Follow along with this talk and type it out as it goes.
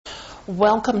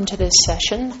Welcome to this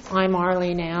session. I'm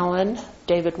Arlene Allen,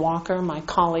 David Walker, my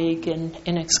colleague in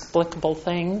Inexplicable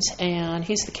Things, and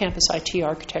he's the campus IT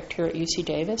architect here at UC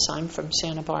Davis. I'm from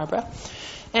Santa Barbara.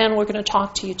 And we're going to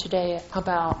talk to you today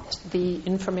about the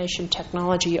Information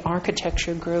Technology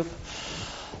Architecture Group.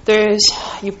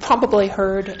 You've probably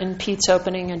heard in Pete's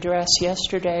opening address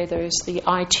yesterday, there's the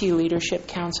IT Leadership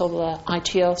Council, the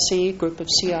ITLC, group of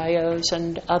CIOs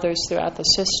and others throughout the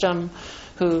system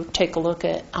who take a look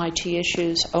at IT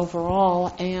issues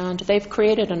overall, and they've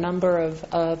created a number of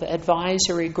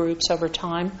advisory groups over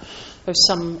time. There's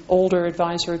some older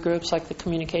advisory groups like the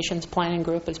Communications Planning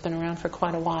Group has been around for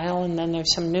quite a while, and then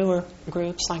there's some newer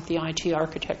groups like the IT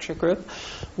Architecture Group.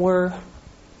 We're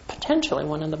potentially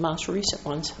one of the most recent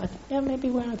ones. Maybe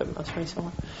we are the most recent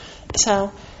one.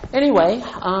 So anyway,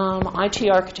 IT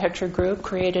Architecture Group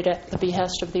created at the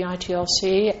behest of the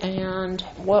ITLC, and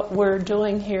what we're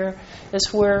doing here is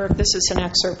this is an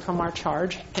excerpt from our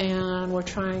charge, and we're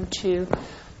trying to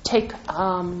take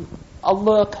a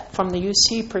look from the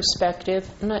UC perspective,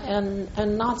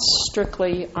 and not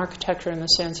strictly architecture in the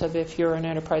sense of if you're an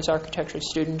enterprise architecture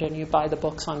student and you buy the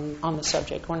books on the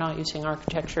subject. We're not using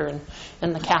architecture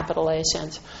in the capital A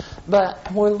sense.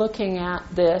 But we're looking at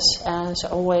this as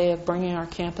a way of bringing our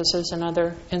campuses and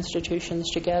other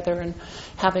institutions together and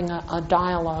having a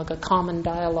dialogue, a common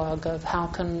dialogue of how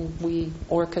can we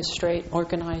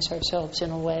organize ourselves in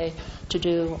a way to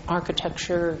do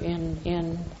architecture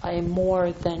in a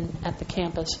more than at the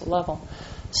campus level.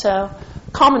 So,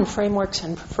 common frameworks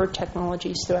and preferred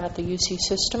technologies throughout the UC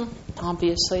system.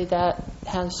 Obviously, that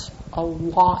has a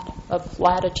lot of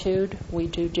latitude. We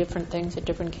do different things at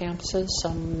different campuses.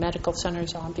 Some medical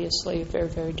centers, obviously, are very,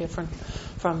 very different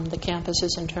from the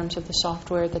campuses in terms of the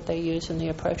software that they use and the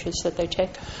approaches that they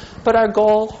take. But our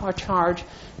goal, our charge,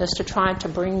 is to try to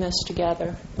bring this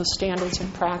together, the standards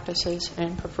and practices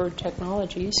and preferred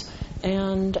technologies,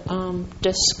 and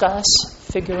discuss,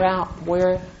 figure out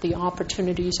where the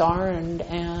opportunities are and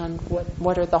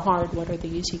what are the hard, what are the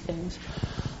easy things.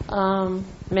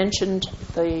 Mentioned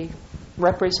the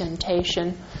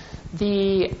representation.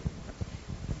 The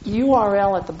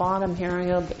URL at the bottom here,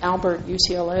 Albert,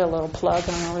 UCLA, a little plug. I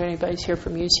don't know if anybody's here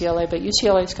from UCLA, but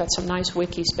UCLA's got some nice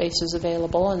wiki spaces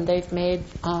available, and they've made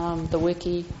the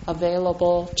wiki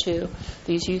available to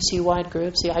these UC-wide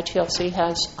groups. The ITLC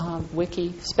has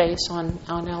wiki space on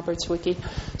Albert's wiki.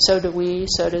 So do we.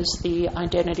 So does the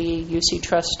Identity UC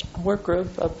Trust work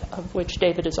group, of which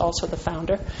David is also the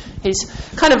founder. He's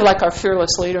kind of like our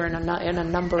fearless leader in a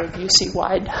number of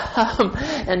UC-wide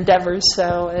endeavors.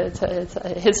 So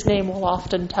his name will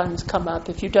oftentimes come up.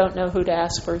 If you don't know who to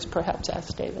ask first, perhaps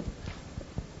ask David.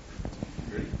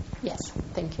 Yes,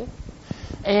 thank you.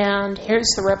 And here's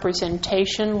the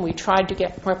representation. We tried to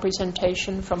get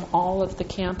representation from all of the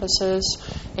campuses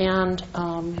and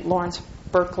Lawrence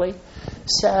Berkeley.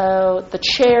 So the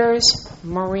chairs,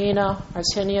 Marina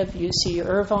Arsenyev, UC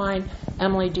Irvine,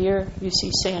 Emily Deer,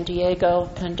 UC San Diego,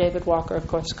 and David Walker, of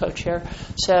course, co-chair.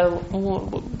 So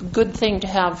good thing to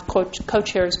have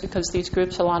co-chairs because these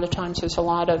groups, a lot of times, there's a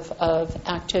lot of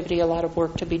activity, a lot of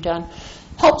work to be done.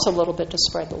 Helps a little bit to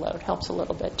spread the load, helps a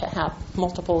little bit to have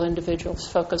multiple individuals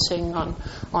focusing on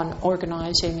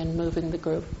organizing and moving the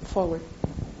group forward.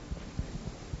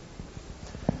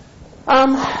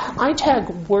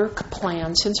 ITAG work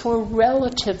plan. Since we're a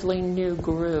relatively new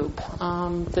group,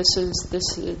 this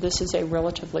is a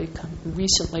relatively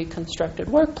recently constructed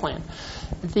work plan.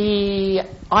 The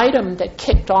item that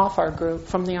kicked off our group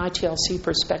from the ITLC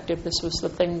perspective, this was the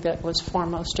thing that was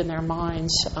foremost in their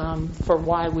minds for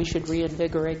why we should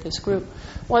reinvigorate this group,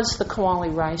 was the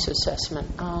Koali Rice assessment.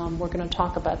 We're going to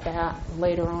talk about that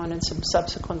later on in some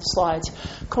subsequent slides.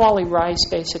 Koali Rice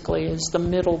basically is the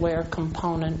middleware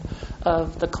component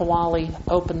of the Koali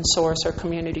open source or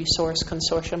community source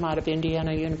consortium out of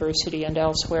Indiana University and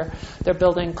elsewhere. They're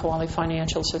building Koali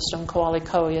Financial System, Koali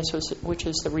COIAS, which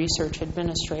is the research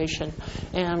administration,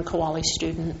 and Koali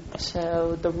Student.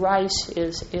 So the Rice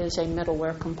is a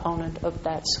middleware component of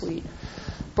that suite.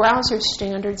 Browser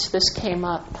standards, this came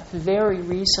up very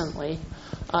recently.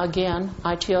 Again,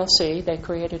 ITLC, they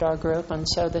created our group, and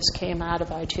so this came out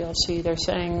of ITLC. They're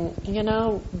saying,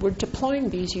 we're deploying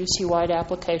these UC-wide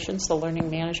applications. The Learning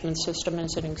Management System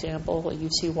is an example, a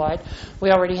UC-wide.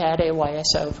 We already had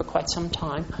AYSO for quite some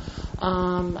time.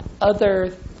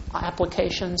 Other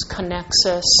applications,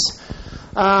 Connexus,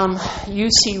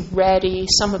 UC Ready,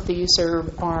 some of these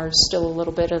are still a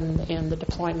little bit in the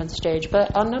deployment stage,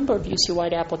 but a number of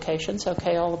UC-wide applications.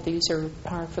 Okay, all of these are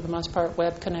for the most part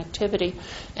web connectivity,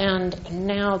 and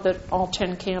now that all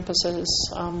 10 campuses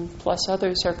plus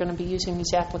others are going to be using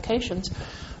these applications,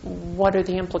 what are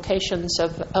the implications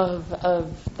of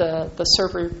the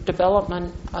server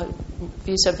development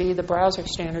vis-a-vis the browser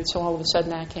standards. So all of a sudden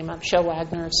that came up. Shel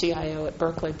Wagner, CIO at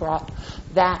Berkeley, brought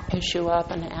that issue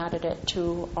up and added it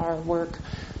to our work.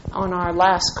 On our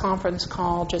last conference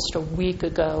call just a week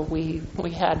ago, we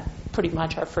had pretty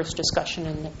much our first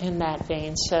discussion in that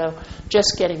vein. So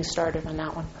just getting started on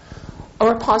that one. A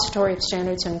repository of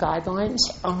standards and guidelines.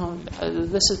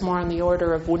 This is more on the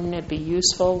order of wouldn't it be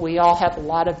useful? We all have a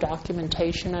lot of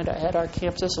documentation at our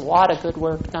campuses, a lot of good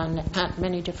work done at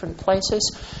many different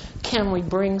places. Can we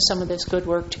bring some of this good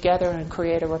work together and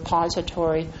create a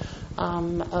repository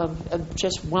of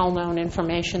just well-known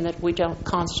information that we don't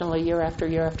constantly, year after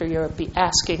year after year, be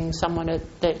asking someone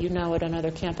that you know at another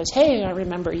campus, hey, I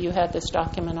remember you had this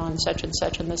document on such, and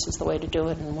this is the way to do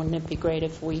it, and wouldn't it be great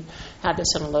if we had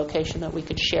this in a location that we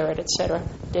could share it, et cetera?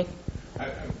 Dick? I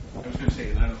was going to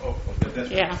say,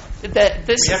 that's yeah.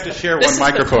 We have to share one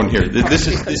microphone here. This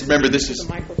is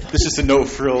the no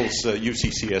frills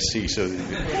UCCSC, so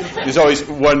there's always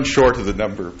one short of the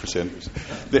number of presenters.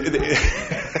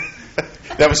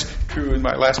 That was true in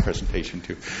my last presentation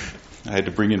too. I had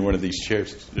to bring in one of these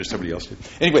chairs. There's somebody else did.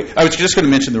 Anyway, I was just going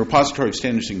to mention the repository of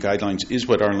standards and guidelines is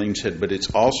what Arlene said, but it's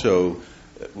also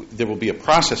there will be a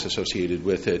process associated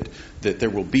with it that there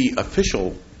will be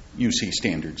official UC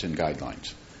standards and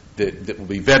guidelines that will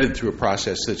be vetted through a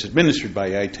process that's administered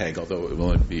by ITAG, although it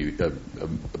will be a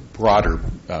broader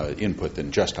input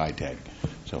than just ITAG.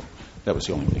 So that was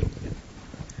the only thing.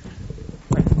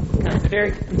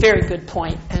 Very, very good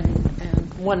point. And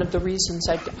one of the reasons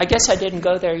I guess I didn't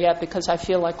go there yet because I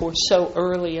feel like we're so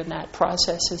early in that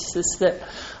process is that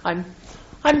I'm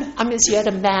as yet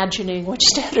imagining which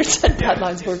standards and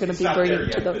guidelines we're going to be bringing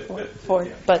to the fore.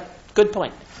 But good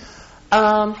point.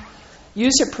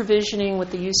 User provisioning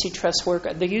with the UC Trust work.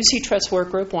 The UC Trust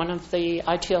work group, one of the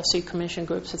ITLC commission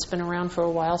groups that's been around for a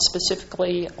while,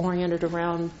 specifically oriented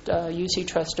around UC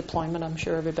Trust deployment. I'm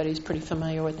sure everybody's pretty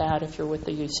familiar with that if you're with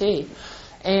the UC.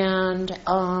 And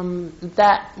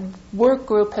that work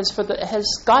group has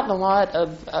gotten a lot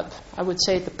of, I would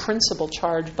say, the principal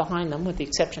charge behind them, with the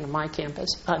exception of my campus.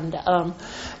 And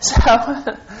so,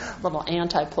 a little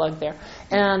anti-plug there.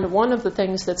 And one of the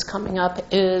things that's coming up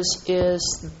is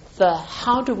the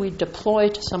how do we deploy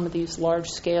to some of these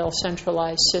large-scale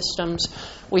centralized systems.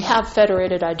 We have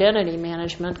federated identity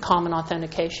management, common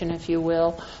authentication, if you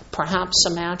will, perhaps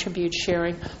some attribute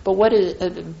sharing.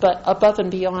 But above and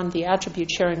beyond the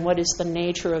attribute sharing, what is the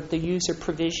nature of the user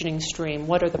provisioning stream?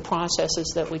 What are the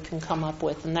processes that we can come up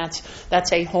with? And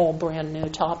that's a whole brand new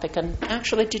topic. And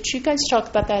actually, did you guys talk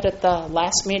about that at the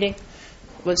last meeting?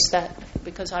 Was that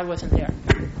because I wasn't there?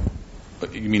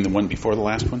 You mean the one before the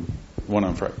last one? One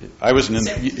on Friday. I wasn't in.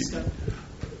 The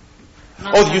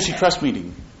UC Trust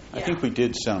meeting. Yeah. I think we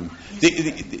did some.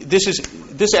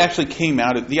 This actually came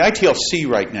out of the ITLC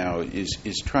right now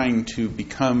is trying to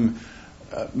become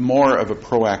more of a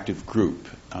proactive group,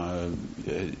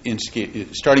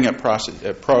 starting up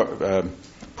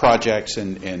projects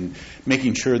and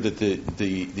making sure that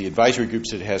the advisory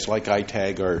groups it has, like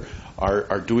ITAG,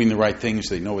 are doing the right things.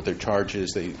 They know what their charge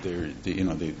is.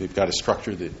 They've got a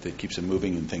structure that keeps them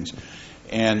moving and things.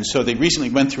 And so they recently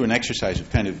went through an exercise of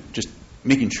kind of just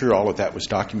making sure all of that was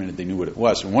documented. They knew what it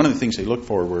was. And one of the things they looked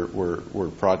for were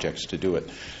projects to do it.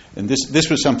 And this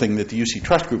was something that the UC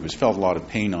Trust Group has felt a lot of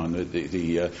pain on.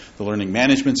 The learning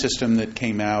management system that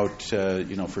came out,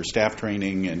 for staff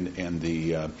training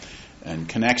and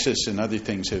Connexus and other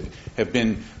things have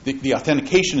been the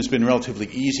authentication has been relatively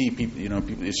easy.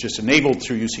 It's just enabled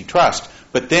through UC Trust.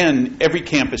 But then every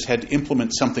campus had to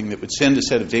implement something that would send a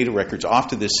set of data records off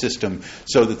to this system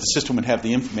so that the system would have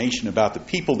the information about the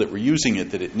people that were using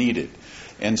it that it needed.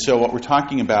 And so what we're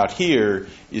talking about here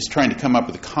is trying to come up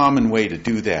with a common way to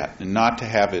do that and not to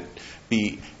have it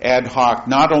be ad hoc,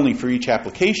 not only for each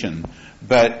application,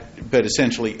 but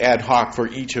essentially ad hoc for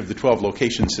each of the 12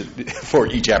 locations for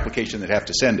each application that have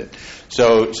to send it.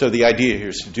 So the idea here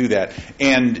is to do that.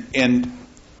 And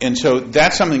so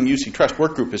that's something UC Trust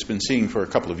Work Group has been seeing for a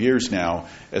couple of years now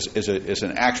as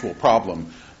an actual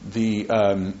problem.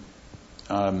 And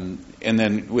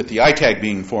then with the ITAG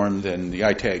being formed, then the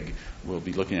ITAG will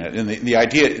be looking at it. And the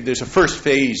idea, there's a first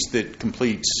phase that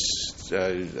completes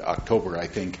October, I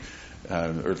think,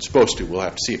 or it's supposed to. We'll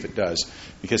have to see if it does,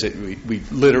 because we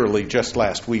literally just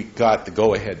last week got the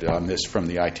go-ahead on this from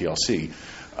the ITLC.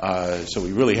 So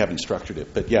we really haven't structured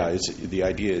it. But yeah, the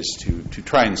idea is to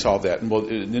try and solve that. And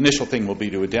the initial thing will be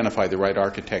to identify the right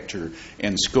architecture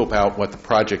and scope out what the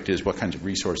project is, what kinds of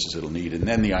resources it'll need. And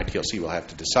then the ITLC will have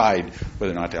to decide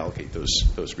whether or not to allocate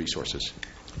those resources.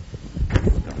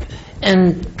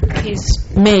 And he's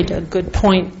made a good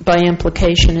point by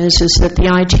implication is that the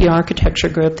IT architecture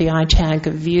group, the ITAG,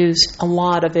 views a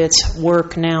lot of its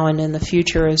work now and in the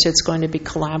future as it's going to be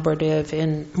collaborative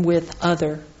with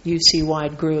other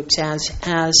UC-wide groups. As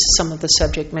some of the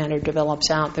subject matter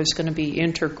develops out, there's going to be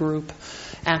intergroup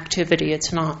activity.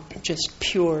 It's not just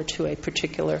pure to a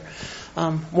particular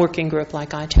working group like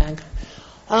ITAG.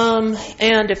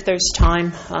 And if there's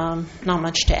time, not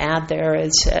much to add there.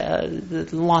 Is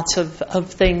lots of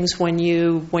things when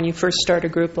you first start a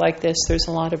group like this. There's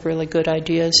a lot of really good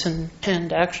ideas,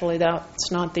 and actually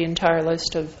that's not the entire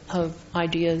list of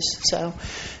ideas. So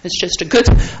it's just a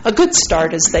good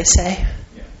start, as they say.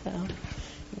 So,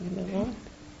 move on.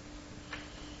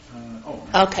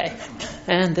 Okay,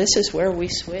 and this is where we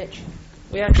switch.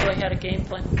 We actually had a game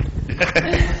plan.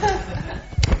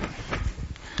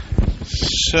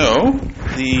 So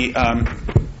the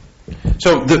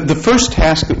first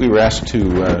task that we were asked to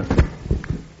is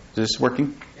this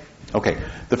working? Okay.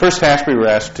 The first task we were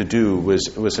asked to do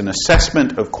was an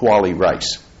assessment of quality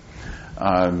rice.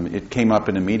 It came up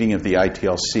in a meeting of the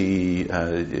ITLC.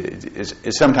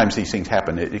 Sometimes these things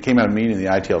happen. It came out in a meeting of the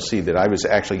ITLC that I was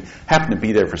actually happened to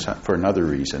be there for another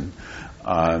reason.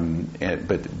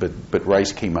 But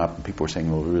rice came up, and people were saying,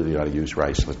 "Well, we really ought to use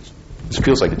rice." This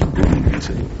feels like it's booming. Let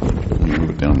me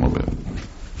move it down a little bit.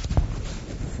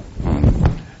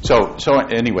 So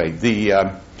anyway,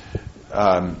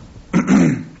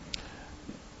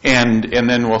 and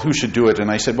then, well, who should do it? And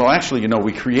I said, well, actually,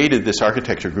 we created this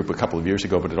architecture group a couple of years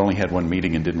ago, but it only had one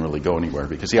meeting and didn't really go anywhere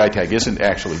because the ITAG isn't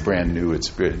actually brand new. It's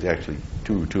actually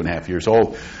 2.5 years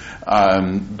old.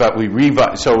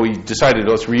 But so we decided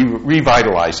let's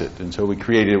revitalize it, and so we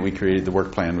created it. We created the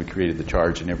work plan, we created the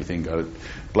charge, and everything got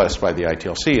blessed by the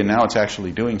ITLC, and now it's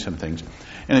actually doing some things.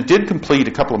 And it did complete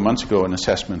a couple of months ago an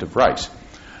assessment of rice.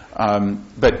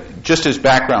 But just as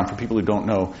background for people who don't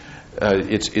know,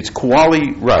 it's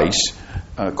Koali Rice.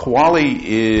 Koali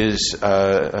is,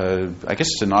 I guess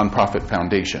it's a nonprofit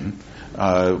foundation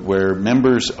where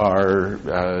members are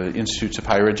institutes of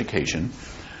higher education.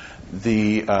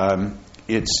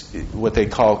 It's what they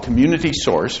call community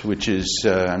source, which is,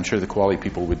 I'm sure the Koali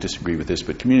people would disagree with this,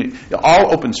 but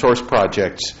all open source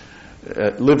projects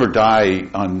live or die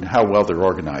on how well they're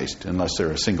organized, unless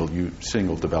they're a single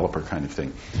developer kind of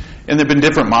thing. And there have been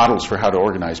different models for how to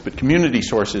organize, but community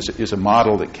source is a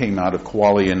model that came out of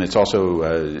Koali, and it's also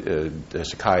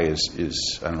Sakai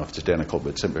is I don't know if it's identical, but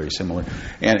it's very similar.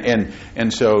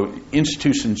 And so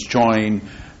institutions join.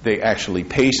 They actually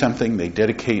pay something. They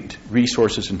dedicate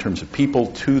resources in terms of people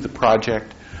to the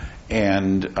project,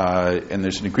 and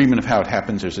there's an agreement of how it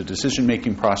happens. There's a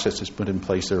decision-making process that's put in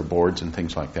place. There are boards and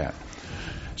things like that.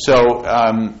 So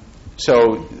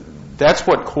that's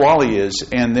what Koali is,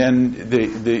 and then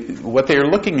what they are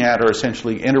looking at are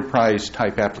essentially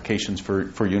enterprise-type applications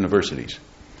for universities.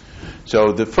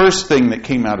 So the first thing that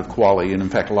came out of Koali, and in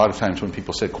fact a lot of times when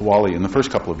people said Koali in the first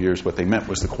couple of years, what they meant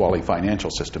was the Koali financial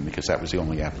system, because that was the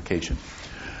only application.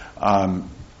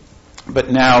 But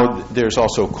now there's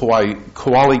also Koali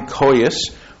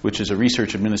Koius, which is a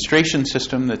research administration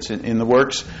system that's in the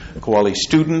works, Koali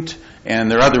Student, and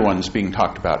there are other ones being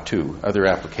talked about too, other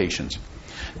applications.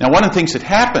 Now, one of the things that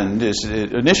happened is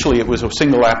initially it was a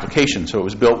single application, so it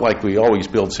was built like we always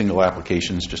build single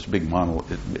applications, just a big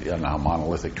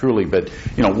monolithic truly, but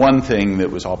one thing that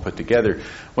was all put together.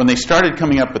 When they started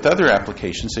coming up with other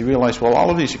applications, they realized, well, all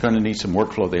of these are going to need some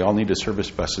workflow. They all need a service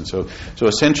bus, and so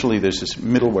essentially there's this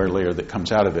middleware layer that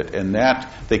comes out of it, and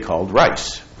that they called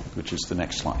Rice, which is the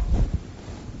next slide.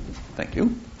 Thank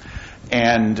you.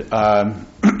 And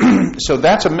so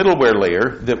that's a middleware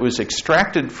layer that was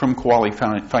extracted from Koali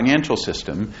financial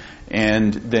system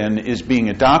and then is being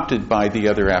adopted by the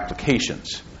other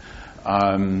applications,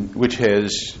 which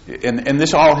has, and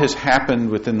this all has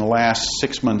happened within the last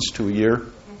 6 months to a year.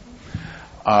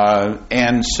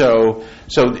 And so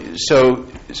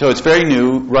it's very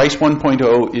new. Rice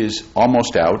 1.0 is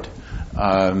almost out.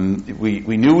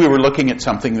 We knew we were looking at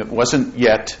something that wasn't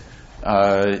yet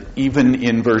even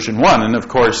in version 1. And of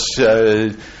course,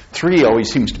 3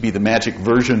 always seems to be the magic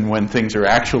version when things are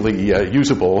actually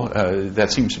usable.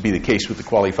 That seems to be the case with the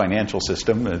Koali financial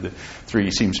system. 3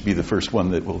 seems to be the first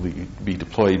one that will be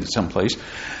deployed someplace.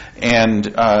 And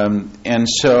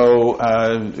so,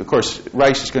 of course,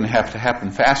 Rice is going to have to happen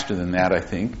faster than that, I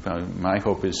think. My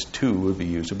hope is 2 will be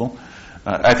usable.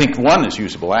 I think 1 is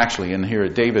usable, actually, and here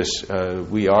at Davis,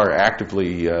 we are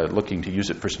actively looking to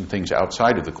use it for some things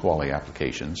outside of the Koali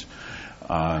applications.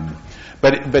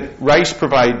 But Rice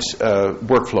provides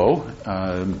workflow,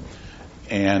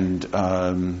 and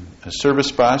a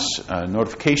service bus, a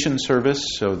notification service,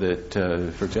 so that,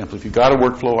 for example, if you got a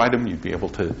workflow item, you'd be able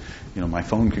to, my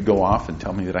phone could go off and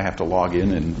tell me that I have to log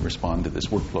in and respond to this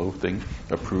workflow thing,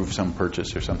 approve some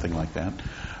purchase or something like that.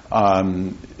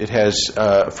 It has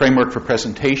a framework for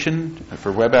presentation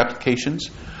for web applications,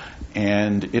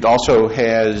 and it also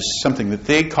has something that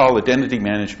they call identity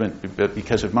management, but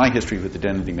because of my history with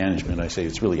identity management, I say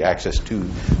it's really access to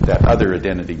that other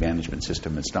identity management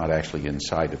system. It's not actually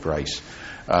inside of RICE.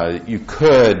 RICE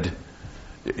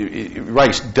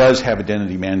does have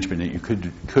identity management, and you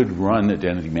could run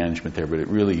identity management there, but it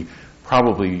really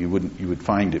probably you would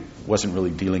find it wasn't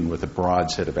really dealing with a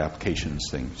broad set of applications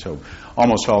thing. So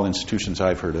almost all institutions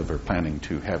I've heard of are planning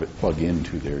to have it plug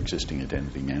into their existing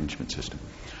identity management system.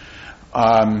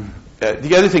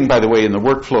 The other thing, by the way, in the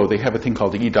workflow, they have a thing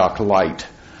called eDoc Lite,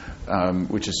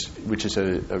 which is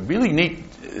a really neat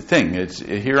thing. It's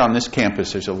here on this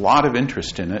campus. There's a lot of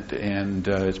interest in it, and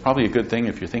it's probably a good thing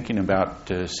if you're thinking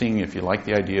about seeing if you like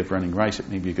the idea of running RICE. It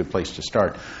may be a good place to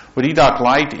start. What eDoc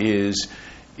Lite is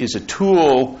a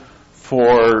tool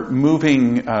for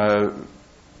moving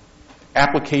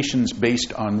applications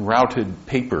based on routed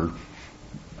paper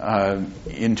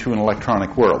into an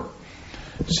electronic world.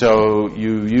 So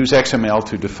you use XML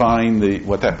to define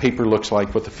what that paper looks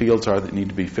like, what the fields are that need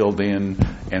to be filled in,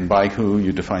 and by who.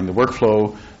 You define the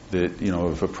workflow that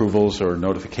of approvals or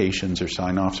notifications or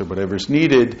sign-offs or whatever is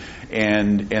needed,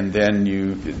 and then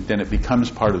it becomes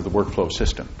part of the workflow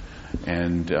system.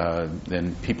 And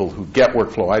then people who get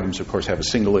workflow items, of course, have a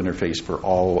single interface for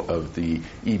all of the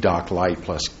eDoc Lite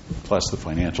plus the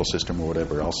financial system or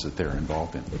whatever else that they're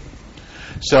involved in.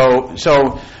 So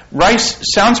RICE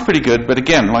sounds pretty good, but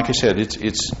again, like I said,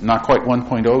 it's not quite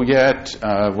 1.0 yet.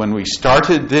 When we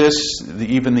started this,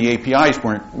 even the APIs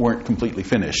weren't completely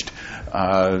finished,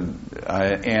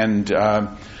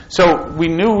 so we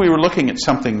knew we were looking at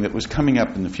something that was coming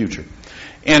up in the future.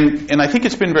 And I think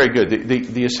it's been very good.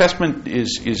 The assessment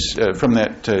is from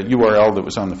that URL that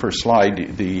was on the first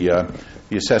slide. The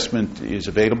assessment is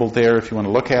available there if you want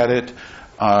to look at it.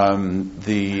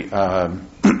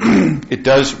 It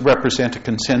does represent a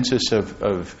consensus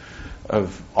of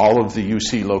all of the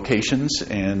UC locations,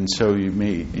 and so you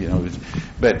may,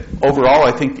 but overall,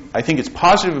 I think it's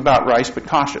positive about RICE, but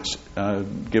cautious,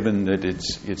 given that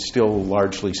it's still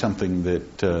largely something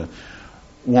that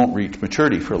won't reach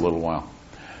maturity for a little while.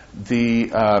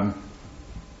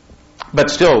 But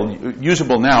still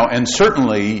usable now, and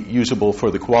certainly usable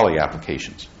for the quality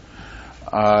applications.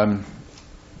 And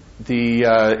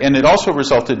it also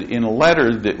resulted in a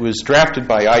letter that was drafted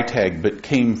by ITAG but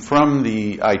came from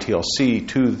the ITLC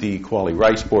to the Quality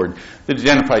RICE Board that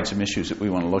identified some issues that we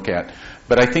want to look at.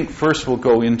 But I think first we'll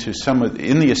go into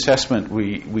in the assessment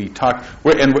we talk,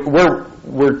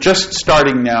 we're just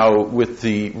starting now with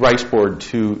the RICE Board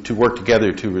to work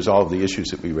together to resolve the issues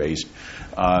that we raised.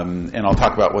 And I'll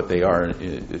talk about what they are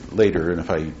later, and if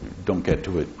I don't get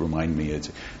to it, remind me.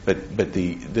 But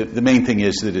the main thing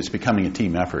is that it's becoming a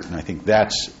team effort, and I think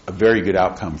that's a very good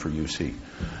outcome for UC,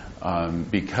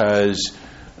 because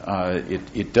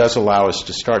it does allow us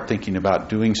to start thinking about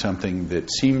doing something that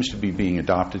seems to be being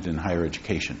adopted in higher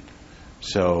education.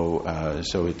 So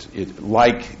it's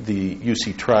like the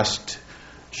UC Trust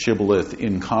Shibboleth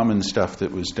in common stuff that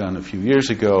was done a few years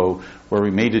ago, where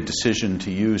we made a decision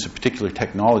to use a particular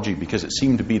technology because it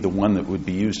seemed to be the one that would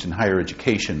be used in higher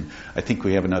education. I think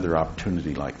we have another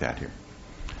opportunity like that here.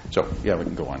 So, yeah, we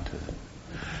can go on to that.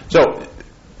 So,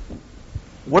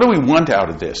 what do we want out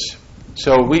of this?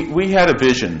 So we had a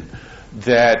vision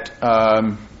that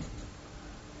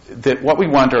what we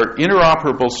want are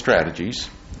interoperable strategies,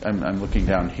 I'm looking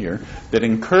down here, that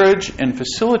encourage and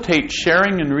facilitate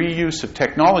sharing and reuse of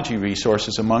technology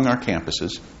resources among our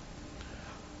campuses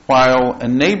while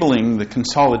enabling the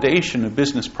consolidation of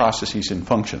business processes and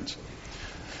functions.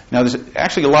 Now, there's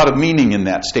actually a lot of meaning in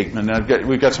that statement, and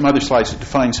we've got some other slides that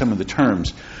define some of the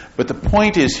terms. But the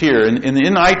point is here, in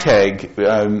ITAG,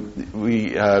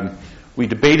 we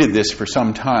debated this for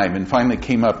some time and finally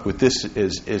came up with this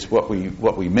as what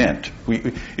we meant.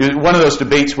 It was one of those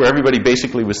debates where everybody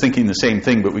basically was thinking the same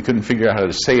thing, but we couldn't figure out how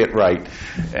to say it right.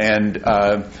 And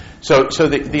so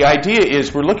the idea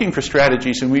is we're looking for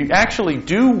strategies, and we actually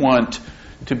do want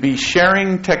to be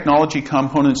sharing technology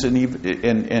components and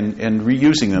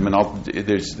reusing them. And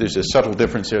there's a subtle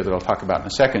difference there that I'll talk about in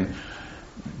a second.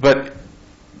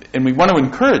 And we want to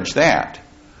encourage that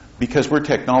because we're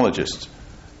technologists.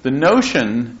 The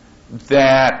notion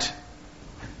that,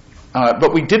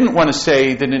 but we didn't want to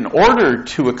say that in order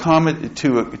to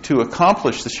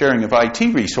accomplish the sharing of IT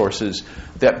resources,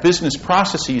 that business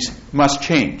processes must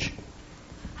change.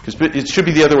 Because it should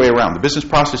be the other way around. The business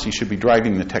processes should be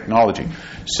driving the technology.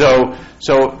 So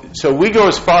we go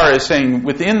as far as saying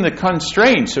within the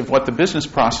constraints of what the business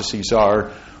processes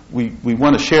are, we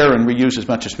want to share and reuse as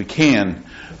much as we can.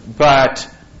 But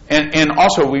and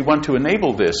also we want to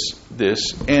enable this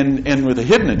and with a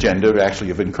hidden agenda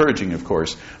actually of encouraging, of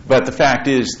course. But the fact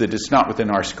is that it's not within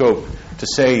our scope to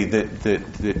say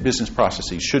that business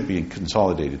processes should be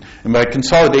consolidated. And by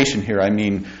consolidation here, I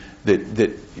mean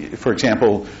that for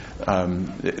example,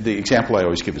 the example I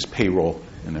always give is payroll,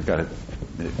 and I've got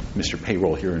Mr.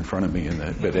 Payroll here in front of me.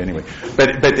 But anyway,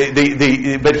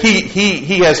 but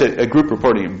he has a group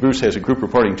reporting. Bruce has a group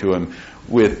reporting to him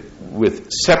with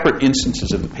separate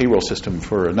instances of the payroll system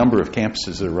for a number of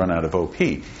campuses that are run out of OP.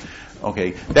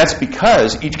 Okay, that's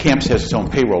because each campus has its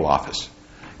own payroll office.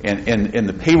 And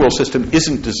the payroll system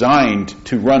isn't designed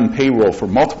to run payroll for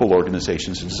multiple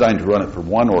organizations. It's designed to run it for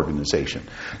one organization.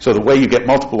 So the way you get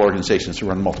multiple organizations to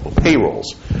run multiple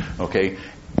payrolls, okay,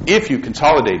 if you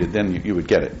consolidated, then you would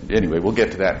get it. Anyway, we'll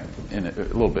get to that in a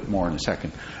little bit more in a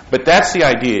second. But that's the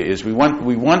idea: is we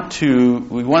want to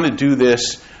do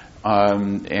this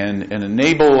and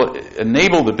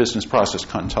enable the business process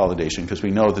consolidation, because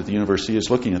we know that the university is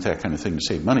looking at that kind of thing to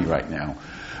save money right now.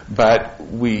 But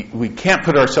we can't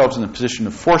put ourselves in the position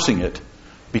of forcing it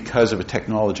because of a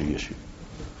technology issue.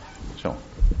 So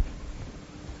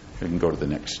we can go to the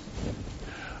next.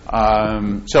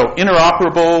 So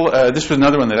interoperable, this was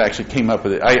another one that actually came up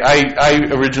with it. I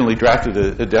originally drafted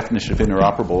a definition of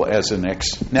interoperable as an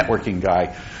ex-networking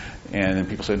guy, and then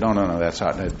people said, no, that's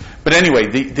not it. But anyway,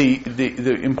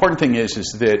 the important thing is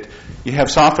that you have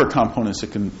software components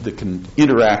that can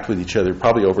interact with each other,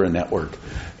 probably over a network,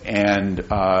 and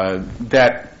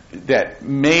that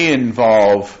may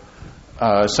involve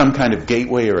some kind of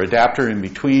gateway or adapter in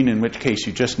between, in which case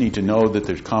you just need to know that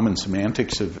there's common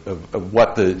semantics of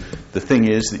what the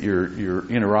thing is that you're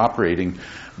interoperating.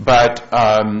 But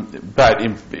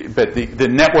the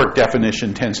network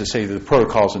definition tends to say that the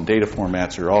protocols and data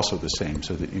formats are also the same,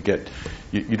 so that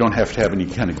you don't have to have any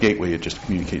kind of gateway. It just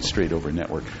communicates straight over a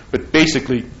network. But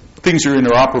basically, things are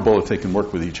interoperable if they can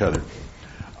work with each other.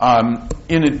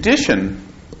 In addition,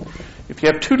 if you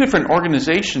have two different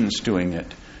organizations doing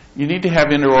it, you need to have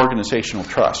interorganizational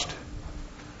trust,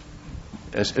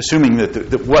 assuming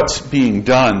that what's being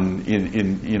done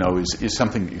is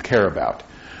something that you care about.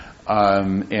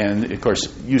 And of course,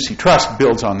 UC Trust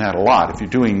builds on that a lot. If you're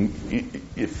doing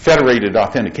federated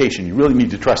authentication, you really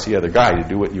need to trust the other guy to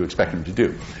do what you expect him to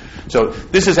do. So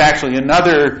this is actually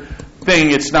another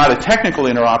thing. It's not a technical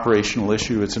interoperational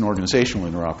issue, it's an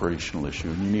organizational interoperational issue,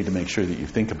 and you need to make sure that you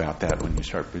think about that when you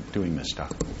start doing this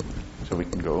stuff. So we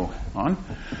can go on.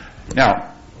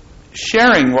 Now,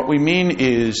 sharing, what we mean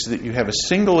is that you have a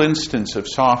single instance of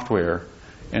software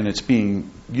and it's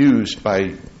being used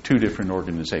by two different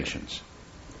organizations.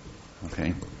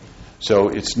 Okay? So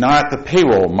it's not the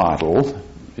payroll model.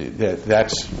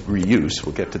 That's reuse.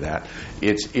 We'll get to that.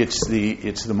 It's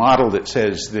the model that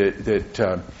says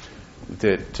that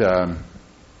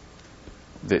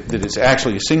it's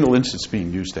actually a single instance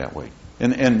being used that way,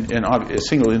 and a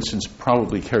single instance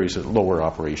probably carries a lower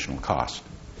operational cost.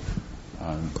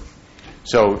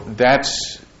 So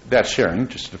that's sharing,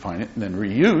 just to define it. And then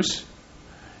reuse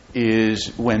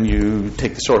is when you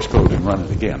take the source code and run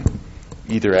it again,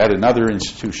 either at another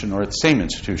institution or at the same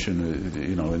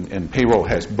institution, and payroll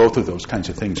has both of those kinds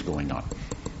of things going on.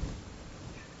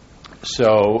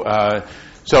 So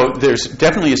there's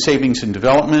definitely a savings in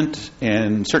development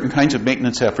and certain kinds of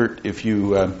maintenance effort if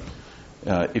you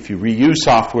reuse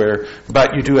software,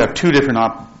 but you do have two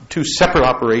separate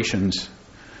operations,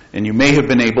 and you may have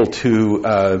been able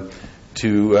to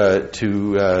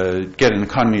get an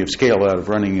economy of scale out of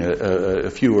running a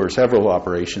few or several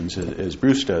operations, as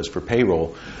Bruce does for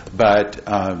payroll, but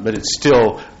it's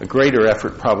still a greater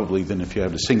effort probably than if you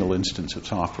have a single instance of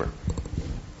software.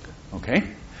 Okay?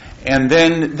 And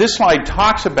then this slide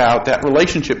talks about that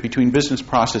relationship between business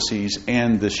processes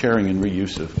and the sharing and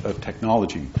reuse of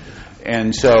technology.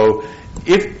 And so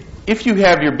if you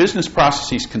have your business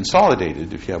processes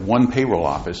consolidated, if you have one payroll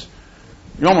office,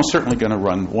 you're almost certainly going to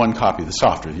run one copy of the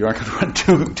software. You aren't going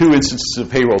to run two instances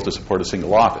of payroll to support a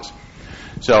single office.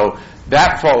 So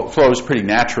that flows pretty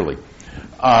naturally.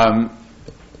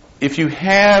 If you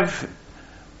have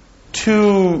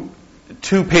two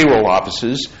payroll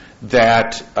offices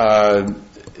that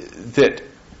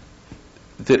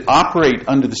operate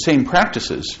under the same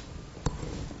practices,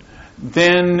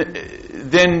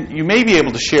 then you may be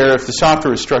able to share if the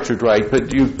software is structured right,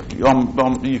 but you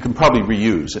can probably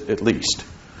reuse at least.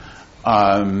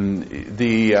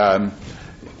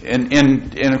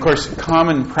 and of course,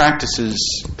 common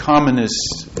practices, common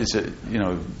is a,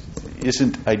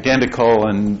 isn't identical,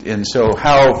 and so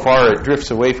how far it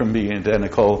drifts away from being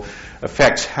identical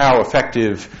affects how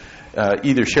effective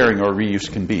either sharing or reuse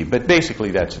can be. But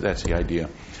basically, that's the idea.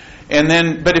 And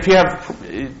then, but if you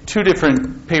have two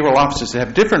different payroll offices that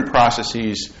have different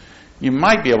processes, you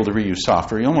might be able to reuse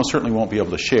software. You almost certainly won't be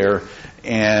able to share,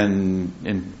 and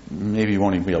maybe you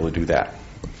won't even be able to do that.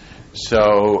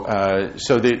 So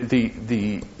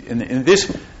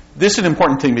this is an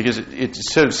important thing because it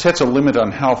sort of sets a limit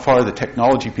on how far the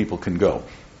technology people can go,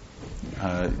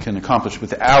 can accomplish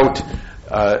without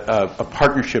a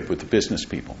partnership with the business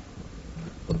people.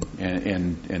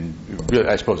 And really,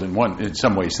 I suppose in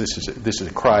some ways this is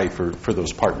a cry for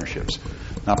those partnerships,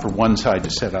 not for one side to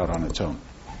set out on its own.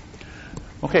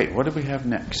 Okay, what do we have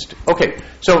next? Okay,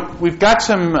 so we've got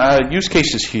some use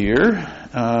cases here.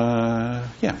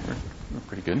 Yeah, we're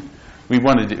pretty good.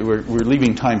 We're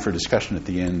leaving time for discussion at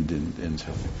the end, and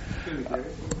so.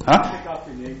 Huh? Take off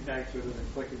your name tag so it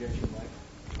doesn't click against your mic.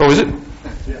 Oh, is it?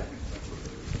 Yeah.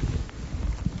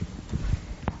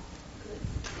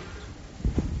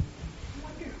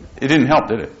 It didn't help,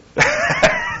 did it?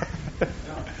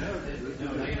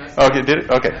 Okay, did it?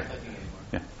 Okay.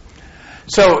 Yeah.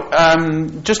 So,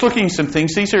 just looking at some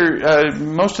things. These are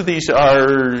most of these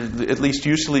are at least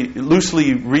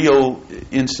loosely real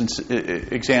instance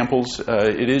examples.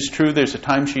 It is true there's a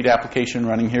timesheet application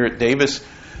running here at Davis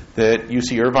that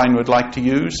UC Irvine would like to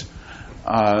use.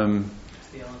 The LMS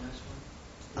one?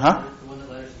 Huh? The one that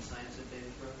Letters in Science at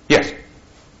Davis wrote? Yes.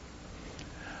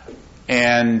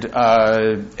 And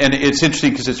it's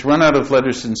interesting because it's run out of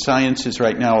Letters in Sciences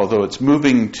right now, although it's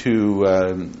moving to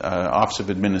Office of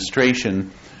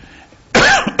Administration.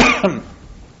 And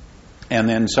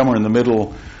then somewhere in the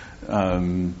middle,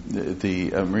 Marina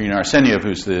Arseniev,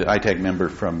 who's the ITAG member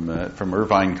from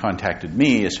Irvine, contacted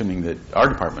me, assuming that our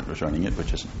department was running it,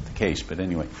 which isn't the case. But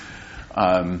anyway,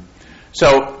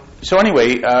 so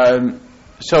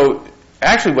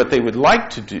actually, what they would like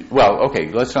to do, well, okay,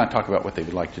 let's not talk about what they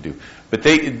would like to do. But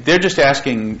they're just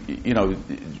asking,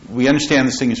 we understand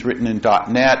this thing is written in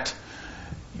 .NET.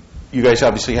 You guys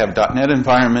obviously have a .NET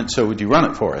environment, so would you run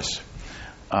it for us?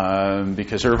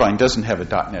 Because Irvine doesn't have a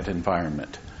 .NET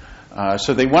environment.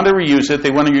 So they want to reuse it.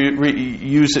 They want to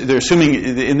reuse it. They're assuming,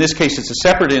 in this case, it's a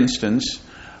separate instance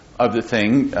of the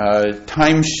thing.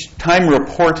 Time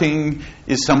reporting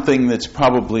is something that's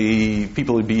probably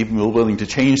people would be even willing to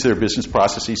change their business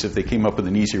processes if they came up with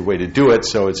an easier way to do it.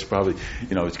 So it's probably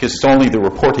it's because it's only the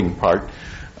reporting part,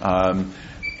 but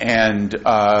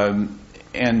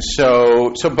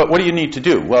what do you need to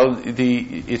do? Well,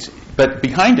 but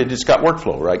behind it's got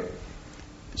workflow, right?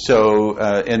 So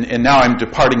and now I'm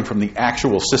departing from the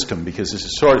actual system because this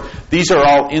is these are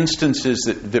all instances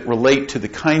that relate to the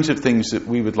kinds of things that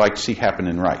we would like to see happen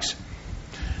in RICE.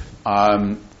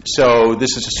 So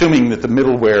this is assuming that the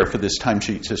middleware for this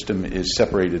timesheet system is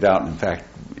separated out. In fact,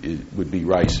 it would be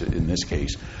RICE in this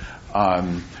case.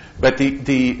 But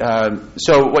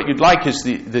so what you'd like is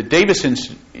the Davis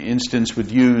instance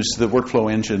would use the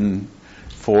workflow engine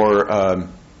for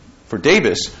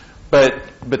Davis. But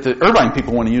the Irvine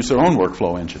people want to use their own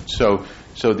workflow engine. So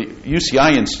the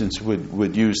UCI instance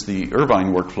would use the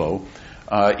Irvine workflow,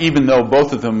 even though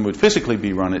both of them would physically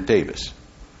be run at Davis.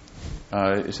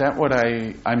 Is that what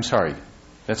I'm sorry.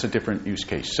 That's a different use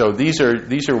case. So these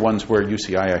are ones where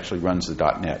UCI actually runs the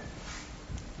 .NET.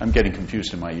 I'm getting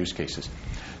confused in my use cases.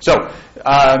 So,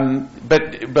 but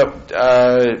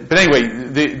anyway,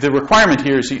 the requirement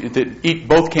here is that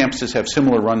both campuses have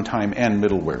similar runtime and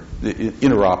middleware,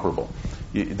 interoperable.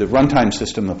 The runtime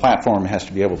system, the platform, has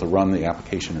to be able to run the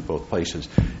application at both places,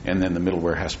 and then the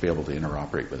middleware has to be able to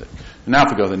interoperate with it. Now,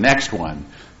 if we go to the next one,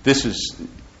 this is.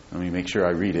 Let me make sure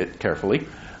I read it carefully.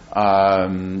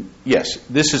 Yes,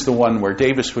 this is the one where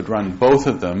Davis would run both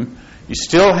of them. You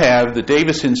still have the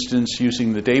Davis instance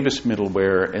using the Davis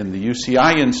middleware and the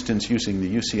UCI instance using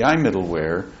the UCI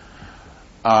middleware.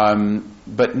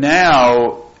 But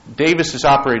now Davis is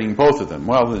operating both of them.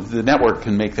 Well, the network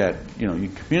can make that, you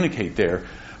can communicate there.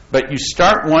 But you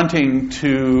start wanting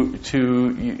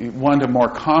to want a more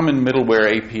common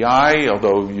middleware API,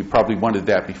 although you probably wanted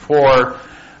that before.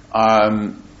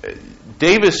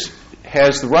 Davis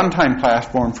has the runtime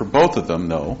platform for both of them,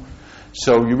 though.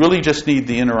 So you really just need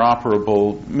the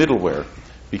interoperable middleware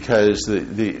because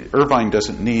the Irvine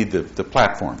doesn't need the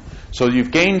platform. So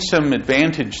you've gained some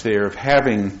advantage there of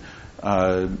having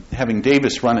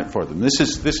Davis run it for them. This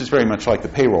is very much like the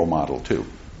payroll model too.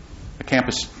 A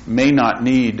campus may not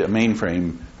need a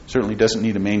mainframe, certainly doesn't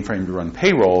need a mainframe to run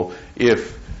payroll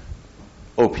if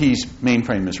OP's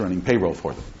mainframe is running payroll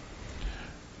for them.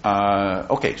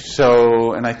 Okay,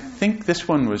 so, and I think this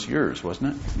one was yours,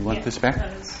 wasn't it? You want this back?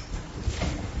 There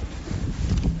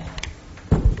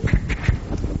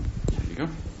you go.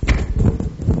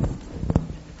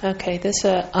 Okay, this is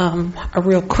a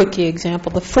real quickie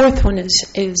example. The fourth one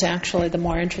is actually the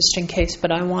more interesting case,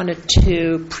 but I wanted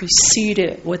to precede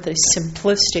it with a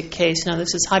simplistic case. Now,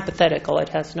 this is hypothetical. It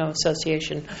has no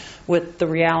association with the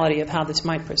reality of how this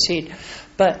might proceed.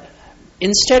 But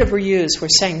instead of reuse, we're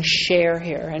saying share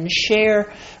here. And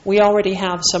share, we already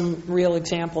have some real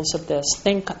examples of this.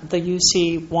 Think the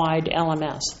UC-wide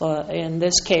LMS. In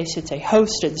this case, it's a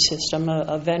hosted system.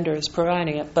 A vendor is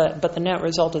providing it, but the net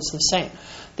result is the same.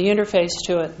 The interface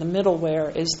to it, the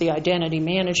middleware, is the identity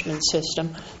management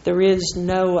system. There is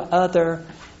no other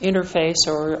interface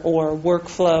or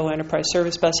workflow, enterprise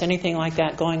service bus, anything like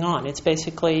that going on. It's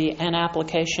basically an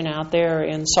application out there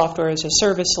in software as a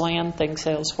service land, think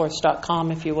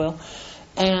Salesforce.com, if you will,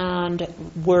 and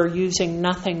we're using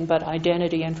nothing but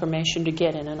identity information to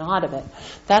get in and out of it.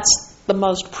 That's the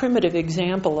most primitive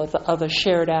example of a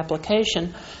shared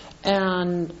application.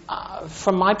 And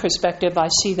from my perspective, I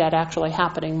see that actually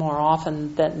happening more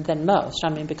often than most. I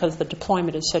mean, because the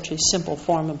deployment is such a simple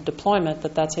form of deployment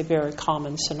that's a very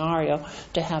common scenario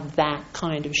to have that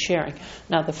kind of sharing.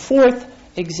 Now, the fourth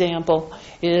example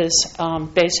is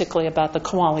basically about the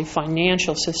Koali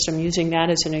financial system, using that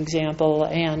as an example,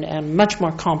 and much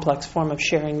more complex form of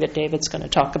sharing that David's going to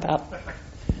talk about.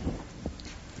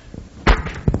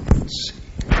 Let's see.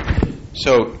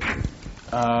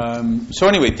 So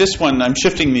anyway, this one, I'm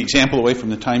shifting the example away from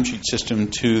the timesheet system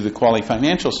to the Koali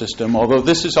financial system, although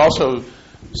this is also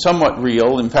somewhat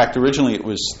real. In fact, originally it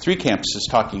was 3 campuses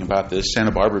talking about this,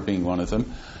 Santa Barbara being one of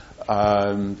them.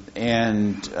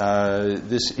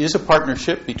 This is a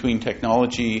partnership between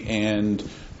technology and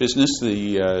business.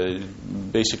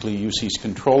 Basically, UC's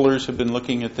controllers have been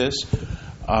looking at this.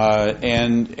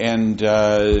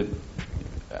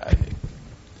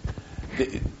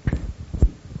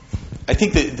 I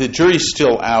think the jury's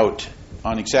still out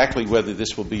on exactly whether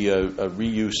this will be a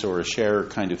reuse or a share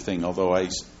kind of thing, although I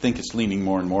think it's leaning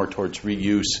more and more towards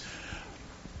reuse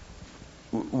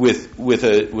with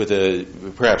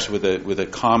a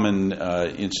common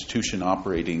institution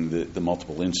operating the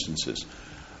multiple instances.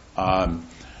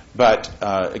 But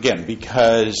again,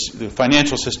 because the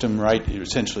financial system, right, it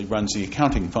essentially runs the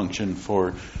accounting function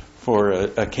for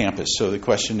a campus. So the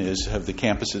question is, have the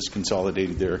campuses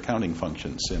consolidated their accounting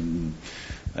functions? And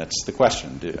that's the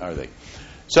question, are they?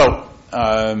 So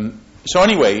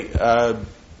anyway,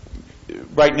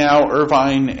 right now,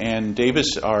 Irvine and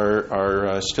Davis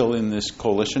are still in this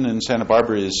coalition, and Santa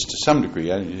Barbara is to some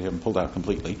degree. I haven't pulled out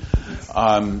completely.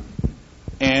 And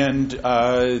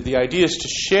the idea is to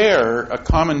share a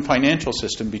common financial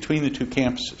system between the 2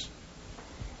 campuses.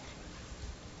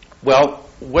 Well,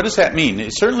 what does that mean?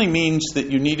 It certainly means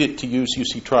that you need it to use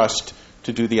UC Trust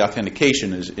to do the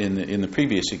authentication, as in the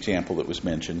previous example that was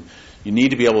mentioned. You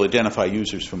need to be able to identify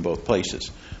users from both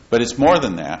places. But it's more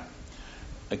than that.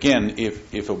 Again,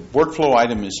 if a workflow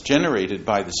item is generated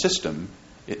by the system,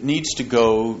 it needs to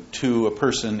go to a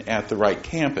person at the right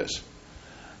campus.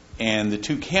 And the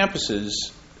 2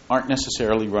 campuses aren't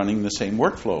necessarily running the same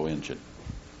workflow engine.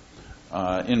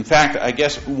 In fact, I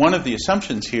guess one of the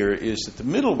assumptions here is that the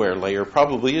middleware layer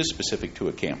probably is specific to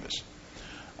a campus.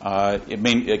 You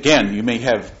may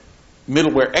have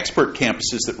middleware expert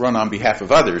campuses that run on behalf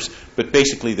of others, but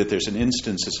basically that there's an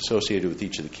instance that's associated with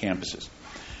each of the campuses.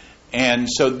 And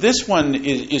so this one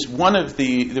is one of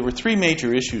there were 3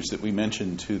 major issues that we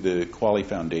mentioned to the Koali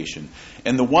Foundation.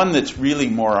 And the one that's really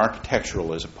more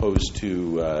architectural as opposed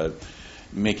to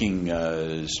making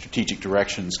strategic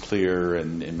directions clear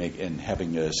and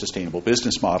having a sustainable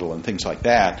business model and things like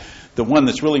that. The one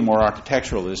that's really more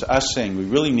architectural is us saying we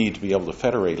really need to be able to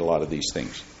federate a lot of these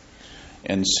things.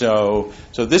 And so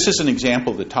this is an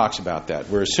example that talks about that.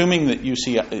 We're assuming that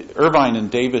Irvine and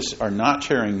Davis are not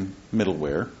sharing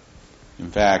middleware.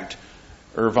 In fact,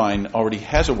 Irvine already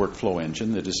has a workflow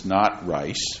engine that is not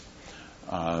RICE.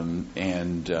 So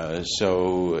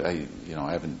I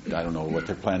don't know what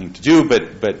they're planning to do, but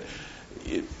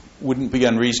it wouldn't be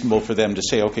unreasonable for them to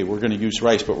say, okay, we're going to use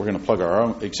RICE, but we're going to plug our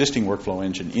own existing workflow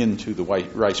engine into the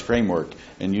RICE framework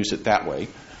and use it that way.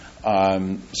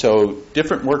 So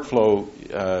different workflow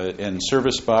and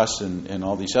service bus and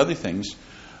all these other things,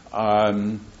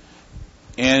 but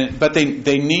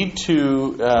they need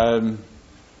to.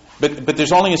 But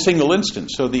there's only a single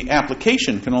instance, so the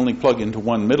application can only plug into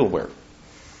one middleware.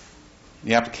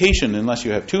 The application, unless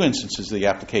you have two instances of the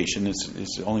application,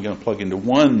 is only going to plug into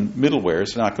one middleware.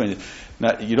 It's not going to.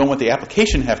 You don't want the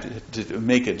application have to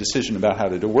make a decision about how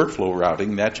to do workflow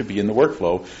routing. That should be in the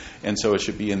workflow, and so it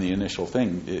should be in the initial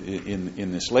thing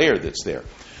in this layer that's there.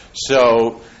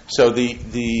 So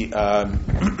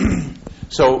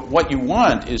what you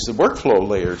want is the workflow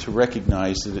layer to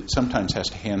recognize that it sometimes has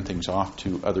to hand things off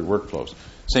to other workflows.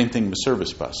 Same thing with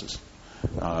service buses.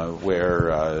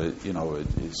 Where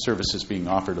service is being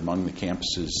offered among the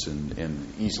campuses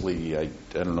and easily, I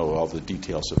don't know all the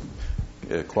details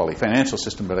of quality financial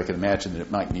system, but I can imagine that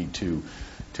it might need to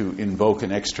invoke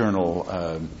an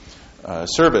external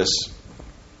service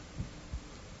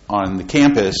on the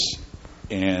campus,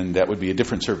 and that would be a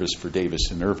different service for Davis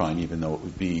and Irvine, even though it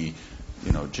would be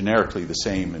generically the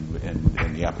same,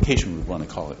 and the application would want to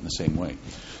call it in the same way.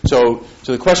 So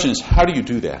the question is, how do you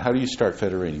do that? How do you start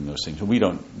federating those things? And we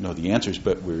don't know the answers,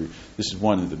 but this is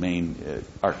one of the main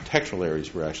architectural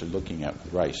areas we're actually looking at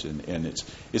with RICE, and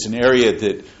it's an area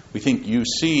that we think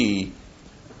UC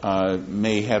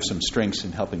may have some strengths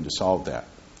in helping to solve that,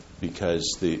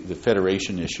 because the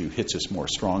federation issue hits us more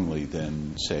strongly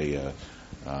than, say,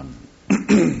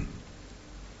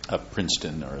 a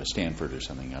Princeton or a Stanford or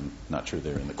something. I'm not sure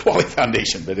they're in the Quality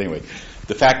Foundation, but anyway,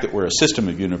 the fact that we're a system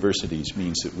of universities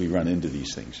means that we run into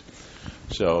these things.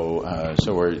 So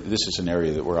this is an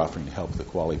area that we're offering to help the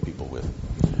quality people with.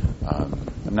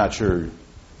 I'm not sure.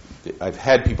 I've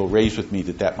had people raise with me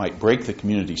that might break the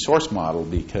community source model,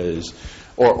 because,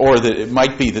 or that it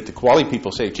might be that the quality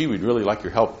people say, "Gee, we'd really like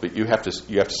your help, but you have to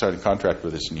sign a contract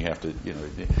with us, and you have to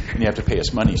pay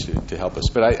us money to help us."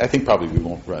 But I think probably we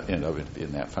won't end up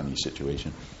in that funny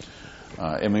situation,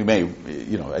 and we may,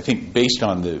 I think based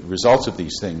on the results of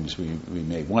these things, we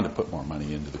may want to put more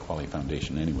money into the Quality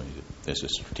Foundation anyway as a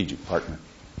strategic partner.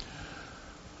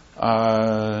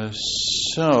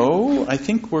 So I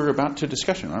think we're about to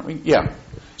discussion, aren't we? Yeah.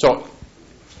 So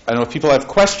I don't know if people have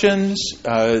questions.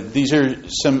 These are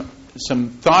some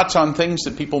thoughts on things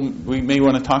that we may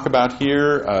want to talk about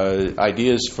here.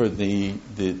 Ideas for the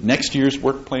next year's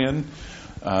work plan.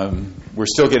 We're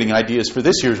still getting ideas for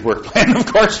this year's work plan, of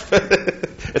course.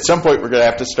 At some point, we're going to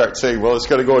have to start saying, well, it's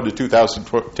going to go into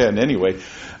 2010 anyway.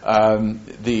 How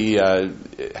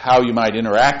you might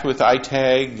interact with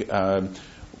ITAG.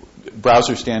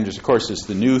 Browser standards, of course, is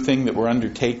the new thing that we're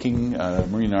undertaking.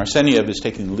 Marina Arseniev is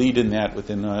taking the lead in that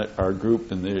within our group,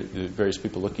 and the various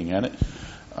people looking at it.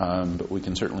 But we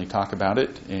can certainly talk about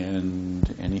it, and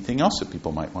anything else that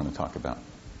people might want to talk about.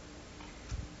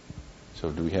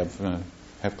 So do we have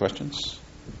questions?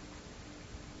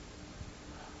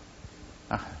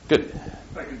 Good.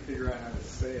 If I can figure out how to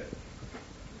say it.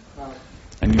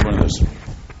 I need one of those.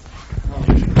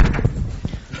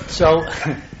 So,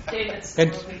 David's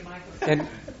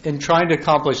in trying to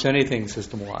accomplish anything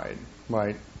system-wide,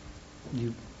 right,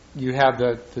 you have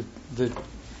the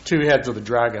two heads of the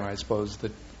dragon, I suppose,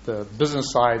 the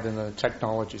business side and the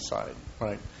technology side,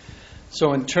 right?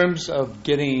 So in terms of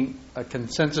getting a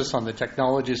consensus on the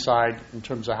technology side, in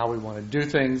terms of how we want to do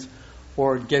things,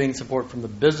 or getting support from the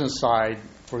business side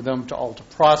for them to alter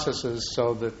processes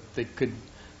so that they could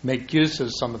make use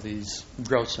of some of these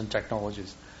growths and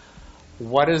technologies,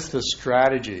 what is the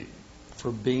strategy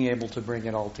for being able to bring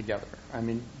it all together? I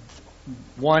mean,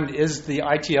 one, is the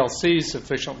ITLC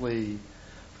sufficiently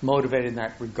motivated in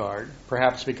that regard,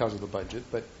 perhaps because of the budget,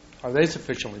 but are they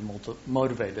sufficiently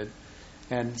motivated?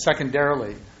 And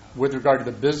secondarily, with regard to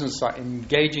the business side,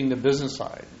 engaging the business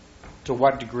side, to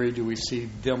what degree do we see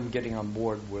them getting on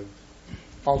board with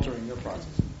altering their process?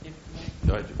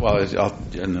 Well,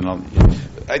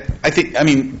 I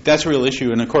think that's a real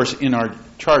issue, and of course, in our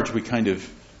charge, we kind of,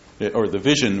 or the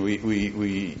vision,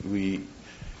 we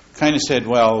kind of said,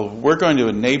 well, we're going to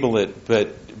enable it,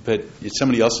 but it's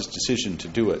somebody else's decision to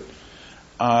do it.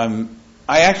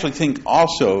 I actually think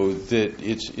also that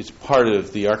it's part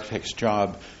of the architect's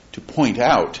job to point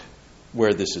out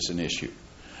where this is an issue.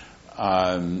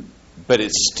 But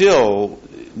it still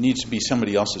needs to be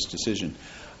somebody else's decision.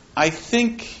 I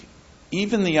think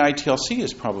even the ITLC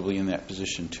is probably in that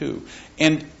position too.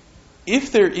 And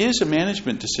if there is a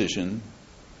management decision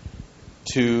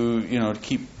to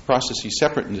keep processes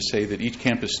separate and to say that each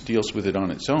campus deals with it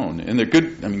on its own, and they're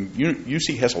good. I mean,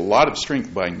 UC has a lot of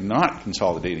strength by not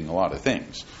consolidating a lot of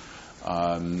things.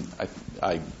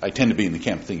 I tend to be in the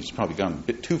camp thinking it's probably gone a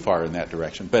bit too far in that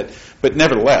direction, but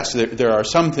nevertheless, there are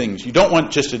some things you don't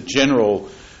want just a general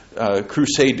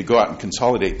crusade to go out and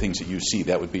consolidate things at UC.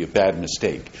 That would be a bad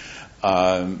mistake.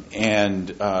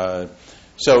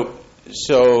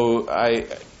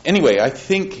 Anyway, I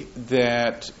think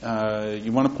that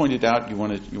you want to point it out. You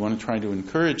want to try to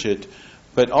encourage it,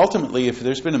 But ultimately, if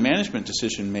there's been a management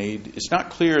decision made, it's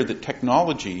not clear that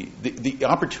technology, the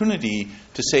opportunity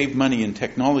to save money in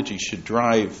technology should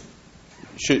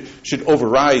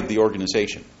override the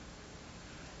organization.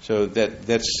 So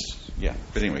that's, yeah.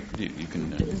 But anyway, you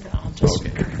can. I'll just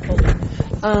hold it.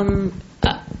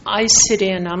 I sit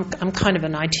in, I'm kind of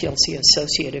an ITLC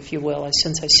associate, if you will,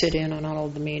 since I sit in on all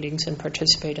of the meetings and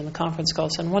participate in the conference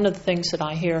calls. And one of the things that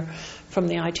I hear from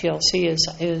the ITLC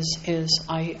is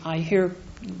I hear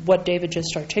what David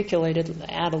just articulated,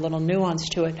 add a little nuance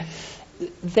to it.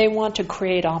 They want to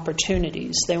create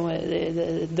opportunities. Nobody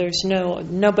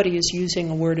is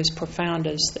using a word as profound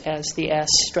as the S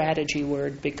strategy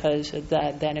word, because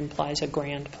that implies a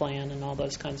grand plan and all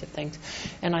those kinds of things.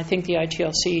 And I think the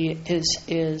ITLC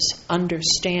is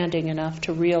understanding enough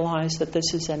to realize that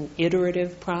this is an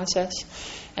iterative process,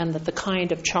 and that the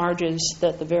kind of charges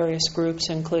that the various groups,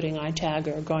 including ITAG,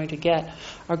 are going to get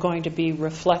are going to be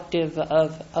reflective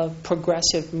of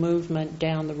progressive movement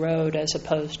down the road, as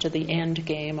opposed to the end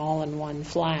game all in one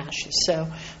flash. So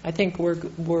I think we're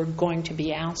going to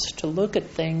be asked to look at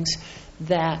things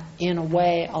that, in a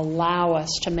way, allow us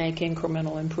to make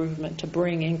incremental improvement, to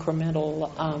bring incremental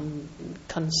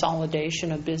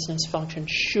consolidation of business function,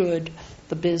 should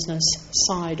the business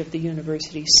side of the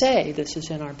university say this is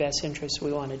in our best interest,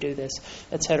 we want to do this,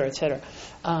 et cetera, et cetera.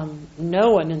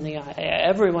 Everyone in the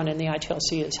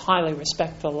ITLC is highly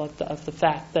respectful of the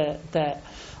fact that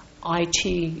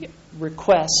IT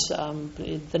requests,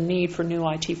 the need for new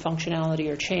IT functionality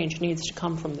or change needs to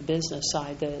come from the business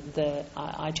side. The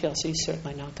ITLC is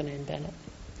certainly not going to invent it.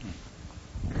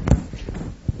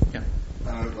 Yeah.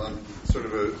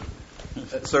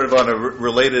 Sort of on a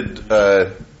related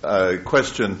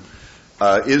question,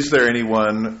 is there any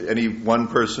one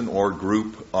person or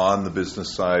group on the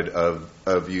business side of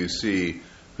UC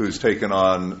who's taken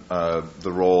on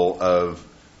the role of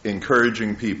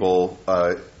encouraging people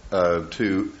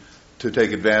to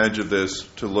take advantage of this,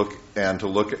 to look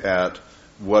at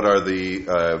what are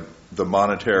the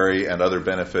monetary and other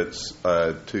benefits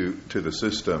to the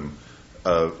system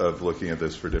of looking at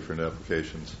this for different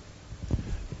applications?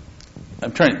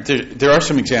 I'm trying. There are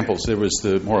some examples. There was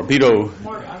the Morabito,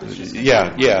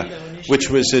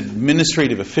 which was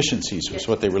administrative efficiencies was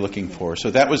what they were looking for. So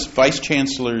that was vice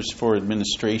chancellors for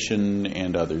administration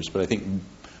and others. But I think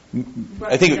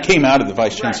it came out of the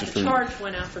vice chancellors. The charge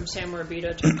went out from San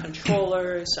Morabito to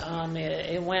controllers.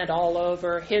 It went all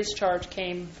over. His charge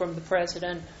came from the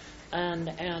president.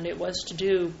 And it was to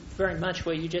do very much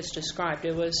what you just described.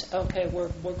 It was, okay, we're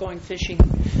going fishing.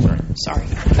 Sorry.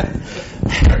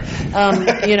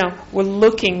 We're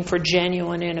looking for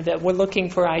genuine innovation. We're looking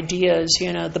for ideas.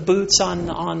 The boots on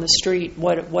the street.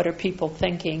 What are people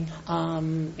thinking?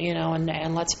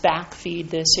 And let's backfeed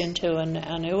this into.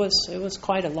 And it was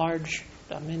quite a large.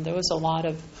 There was a lot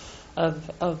of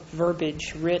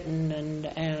verbiage written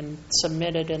and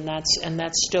submitted, and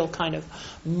that's still kind of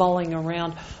mulling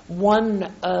around.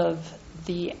 One of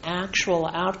the actual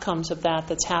outcomes of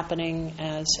that's happening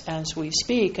as we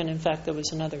speak, and in fact there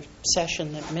was another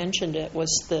session that mentioned it,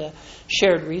 was the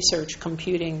shared research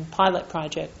computing pilot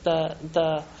project.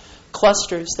 The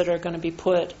clusters that are going to be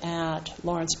put at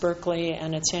Lawrence Berkeley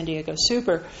and at San Diego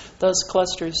Super, those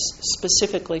clusters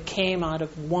specifically came out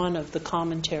of one of the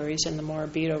commentaries in the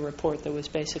Morabito report that was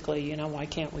basically, why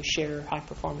can't we share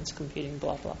high-performance computing,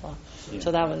 blah, blah, blah.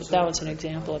 So that was an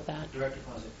example of that. Direct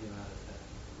deposit came out of that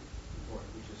report,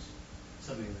 which is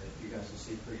something that you guys will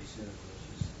see pretty soon,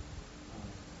 which is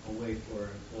a way for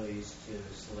employees to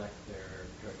select their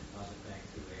direct deposit bank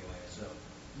through AYSO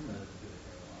rather than through the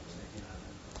payroll office. They came out of that.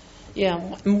 Yeah,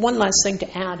 one last thing to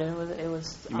add. It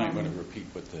was you might want to repeat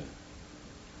what the...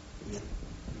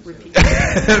 Repeat.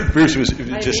 Bruce was just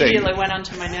saying. I immediately went on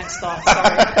to my next thought. Sorry.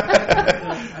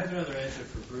 I have another answer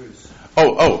for Bruce.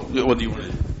 Oh, well, do you want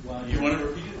to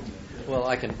repeat it? Well,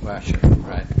 I can. Well, sure.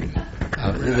 Right. We're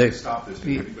going to stop this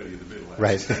to anybody in the middle.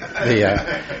 Right.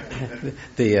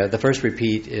 The first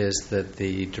repeat is that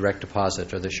the direct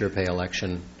deposit or the SurePay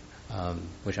election,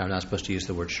 which I'm not supposed to use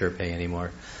the word SurePay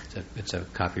anymore. It's a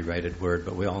copyrighted word,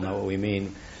 but we all know what we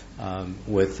mean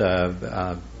with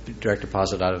direct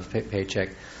deposit out of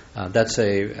paycheck. That's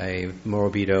a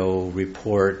Morabito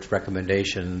report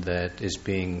recommendation that is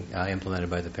being implemented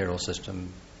by the payroll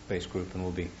system-based group and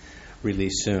will be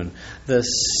released soon. The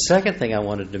second thing I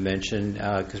wanted to mention,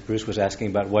 because Bruce was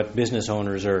asking about what business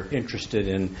owners are interested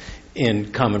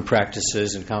in common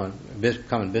practices and common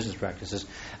business practices,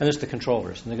 and it's the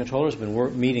controllers. And the controllers have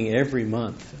been meeting every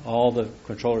month. All the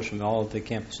controllers from all of the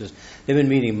campuses, they've been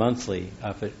meeting monthly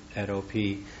up at OP,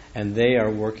 and they are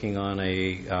working on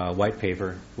a white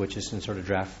paper, which is in sort of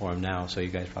draft form now, so you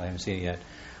guys probably haven't seen it yet,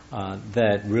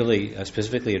 that really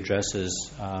specifically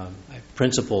addresses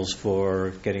principles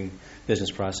for getting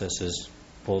business processes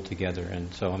pulled together.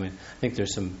 And so, I think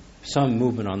there's some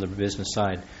movement on the business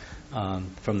side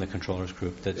from the controllers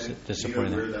group that's supporting that. Do that. you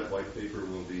know where that white paper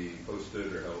will be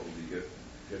posted, or how it will be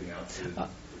getting out to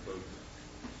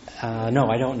folks? No,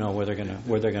 I don't know where they're going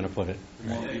to put it.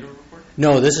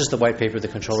 No, this is the white paper the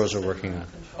controllers are working on.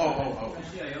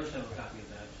 CIOs have a copy of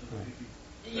that. So if you,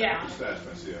 Yeah. Just ask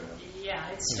my CIO. Yeah,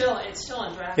 it's still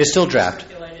in draft. It's still draft.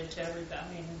 Circulated to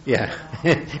everybody. Yeah,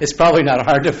 it's probably not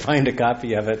hard to find a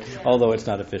copy of it, although it's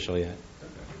not official yet.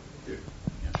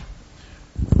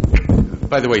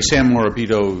 By the way, Sam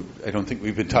Morabito, I don't think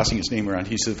we've been tossing his name around.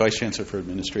 He's the Vice Chancellor for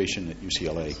Administration at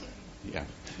UCLA. Yeah.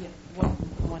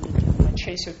 One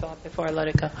chaser thought before I let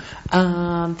it go.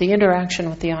 The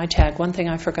interaction with the ITAG, one thing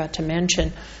I forgot to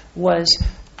mention was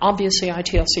obviously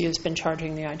ITLC has been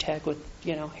charging the ITAG with,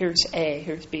 here's A,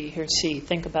 here's B, here's C.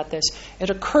 Think about this. It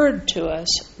occurred to us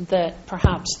that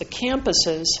perhaps the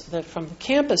campuses, that from the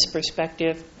campus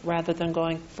perspective, rather than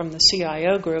going from the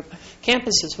CIO group,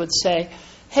 campuses would say,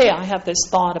 hey, I have this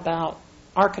thought about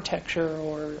architecture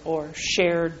or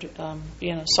shared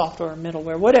software or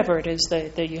middleware, whatever it is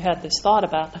that you had this thought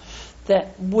about,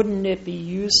 that wouldn't it be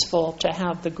useful to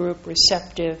have the group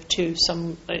receptive to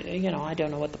some, I don't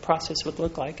know what the process would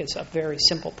look like. It's a very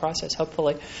simple process,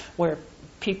 hopefully, where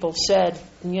people said,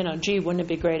 gee, wouldn't it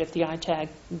be great if the ITAG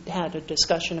had a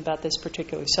discussion about this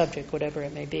particular subject, whatever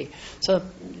it may be. So,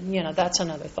 that's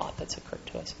another thought that's occurred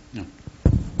to us. No.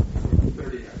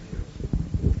 30 ideas.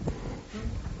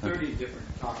 30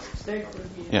 different topics.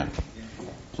 Yeah.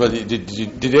 Well,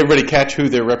 did everybody catch who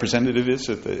their representative is?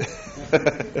 At the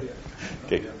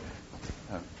okay.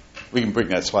 We can bring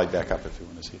that slide back up if you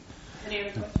want to see it. Any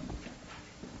other questions?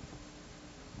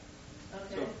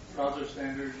 Okay. So, browser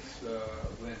standards,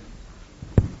 when?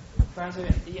 Browser,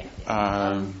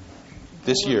 yeah.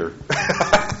 This year.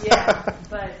 Yeah,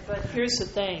 but here's the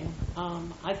thing.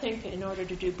 I think in order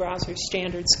to do browser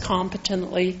standards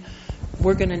competently,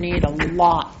 we're going to need a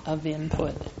lot of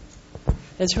input.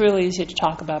 It's really easy to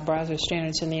talk about browser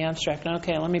standards in the abstract.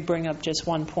 Okay, let me bring up just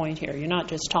one point here. You're not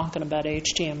just talking about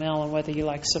HTML and whether you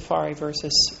like Safari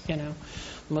versus,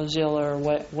 Mozilla or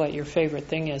what your favorite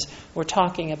thing is. We're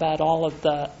talking about all of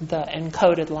the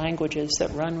encoded languages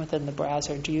that run within the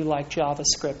browser. Do you like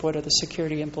JavaScript? What are the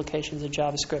security implications of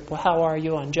JavaScript? Well, how are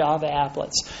you on Java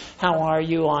applets? How are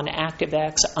you on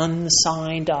ActiveX,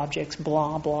 unsigned objects,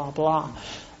 blah, blah, blah.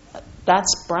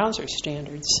 That's browser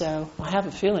standards, so I have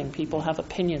a feeling people have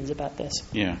opinions about this.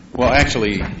 Yeah. Well,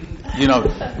 actually,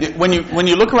 when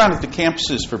you look around at the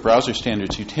campuses for browser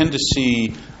standards, you tend to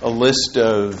see a list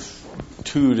of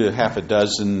 2 to half a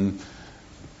dozen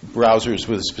browsers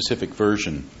with a specific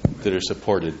version that are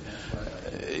supported.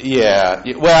 Yeah.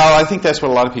 Well, I think that's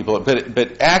what a lot of people.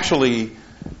 But actually,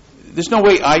 there's no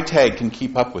way ITAG can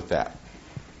keep up with that.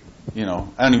 I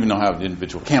don't even know how the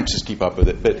individual campuses keep up with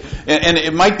it. But and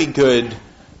it might be good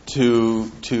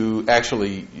to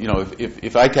actually,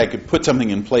 if ITAG could put something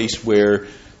in place where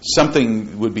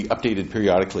something would be updated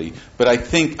periodically. But I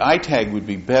think ITAG would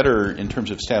be better in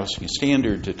terms of establishing a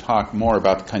standard to talk more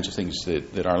about the kinds of things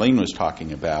that Arlene was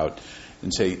talking about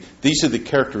and say, these are the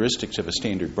characteristics of a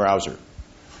standard browser.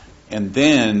 And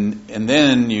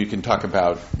then you can talk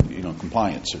about,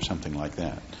 compliance or something like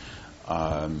that.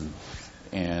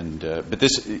 But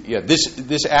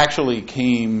this actually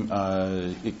came.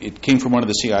 It came from one of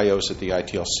the CIOs at the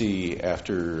ITLC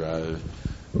after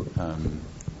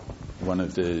one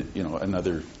of the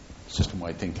another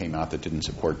system-wide thing came out that didn't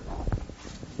support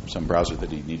some browser that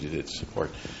he needed it to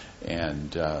support,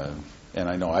 and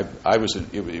I know I was.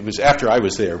 It was after I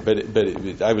was there,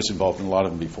 but I was involved in a lot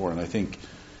of them before, and I think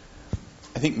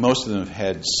most of them have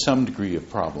had some degree of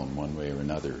problem one way or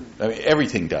another. I mean,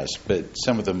 everything does, but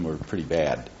some of them were pretty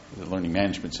bad. The learning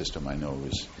management system, I know,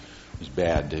 was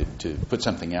bad to put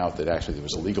something out that actually there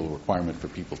was a legal requirement for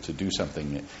people to do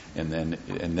something, and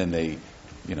then they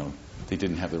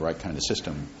didn't have the right kind of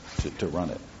system to run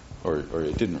it, or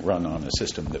it didn't run on a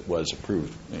system that was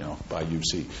approved, by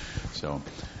UC. So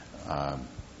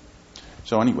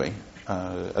anyway,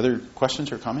 other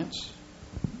questions or comments?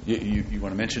 You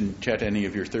want to mention, Chet, any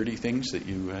of your 30 things that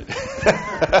you...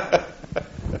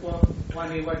 Well,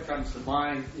 what comes to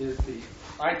mind is the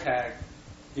ITAG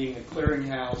being a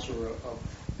clearinghouse or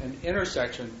an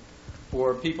intersection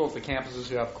for people at the campuses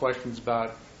who have questions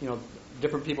about,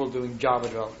 different people doing Java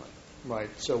development, right?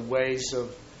 So ways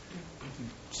of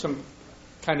some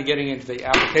kind of getting into the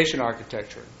application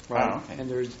architecture, right? Oh, okay. And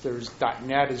there's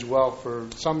 .NET as well for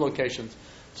some locations.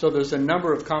 So there's a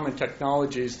number of common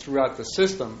technologies throughout the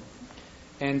system,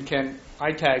 And can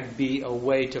ITAG be a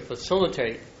way to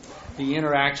facilitate the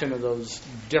interaction of those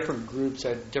different groups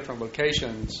at different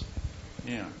locations?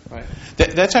 Yeah. Right.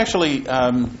 That's actually,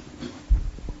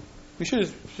 we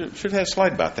should have a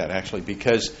slide about that, actually,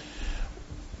 because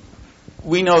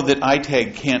we know that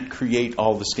ITAG can't create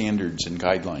all the standards and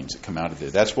guidelines that come out of there.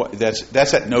 That's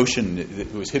that notion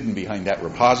that was hidden behind that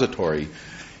repository,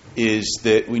 is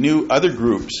that we knew other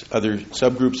groups, other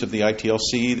subgroups of the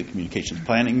ITLC, the Communications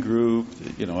Planning Group,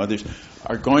 others,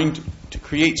 are going to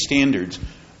create standards.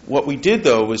 What we did,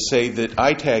 though, was say that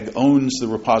ITAG owns the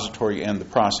repository and the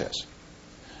process.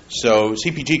 So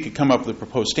CPG could come up with a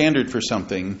proposed standard for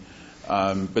something,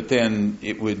 but then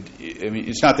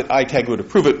it's not that ITAG would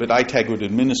approve it, but ITAG would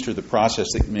administer the process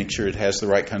that make sure it has the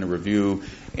right kind of review,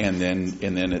 and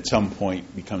then at some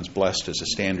point becomes blessed as a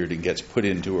standard and gets put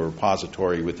into a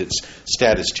repository with its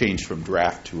status changed from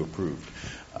draft to approved.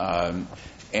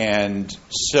 And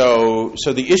so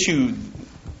the issue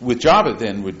with Java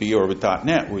then would be, or with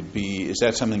 .NET would be, is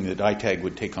that something that ITAG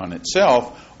would take on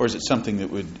itself, or is it something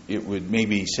that it would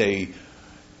maybe say,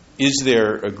 is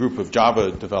there a group of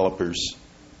Java developers?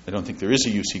 I don't think there is a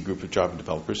UC group of Java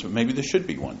developers, but maybe there should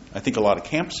be one. I think a lot of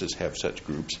campuses have such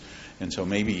groups, and so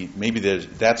maybe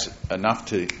that's enough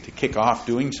to kick off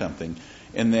doing something,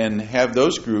 and then have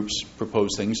those groups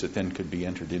propose things that then could be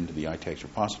entered into the ITAG's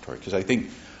repository. Because I think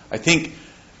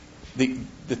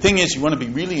the thing is, you want to be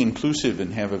really inclusive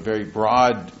and have a very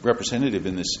broad representative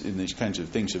in these kinds of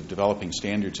things of developing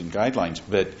standards and guidelines,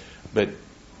 but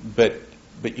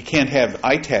you can't have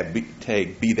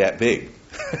ITAG be that big.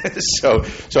 so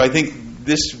I think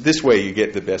this way you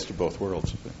get the best of both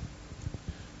worlds.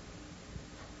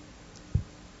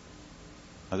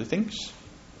 Other things?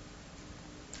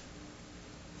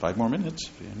 5 more minutes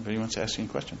if anybody wants to ask any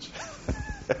questions.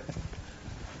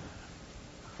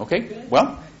 Okay,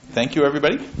 well, thank you,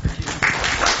 everybody.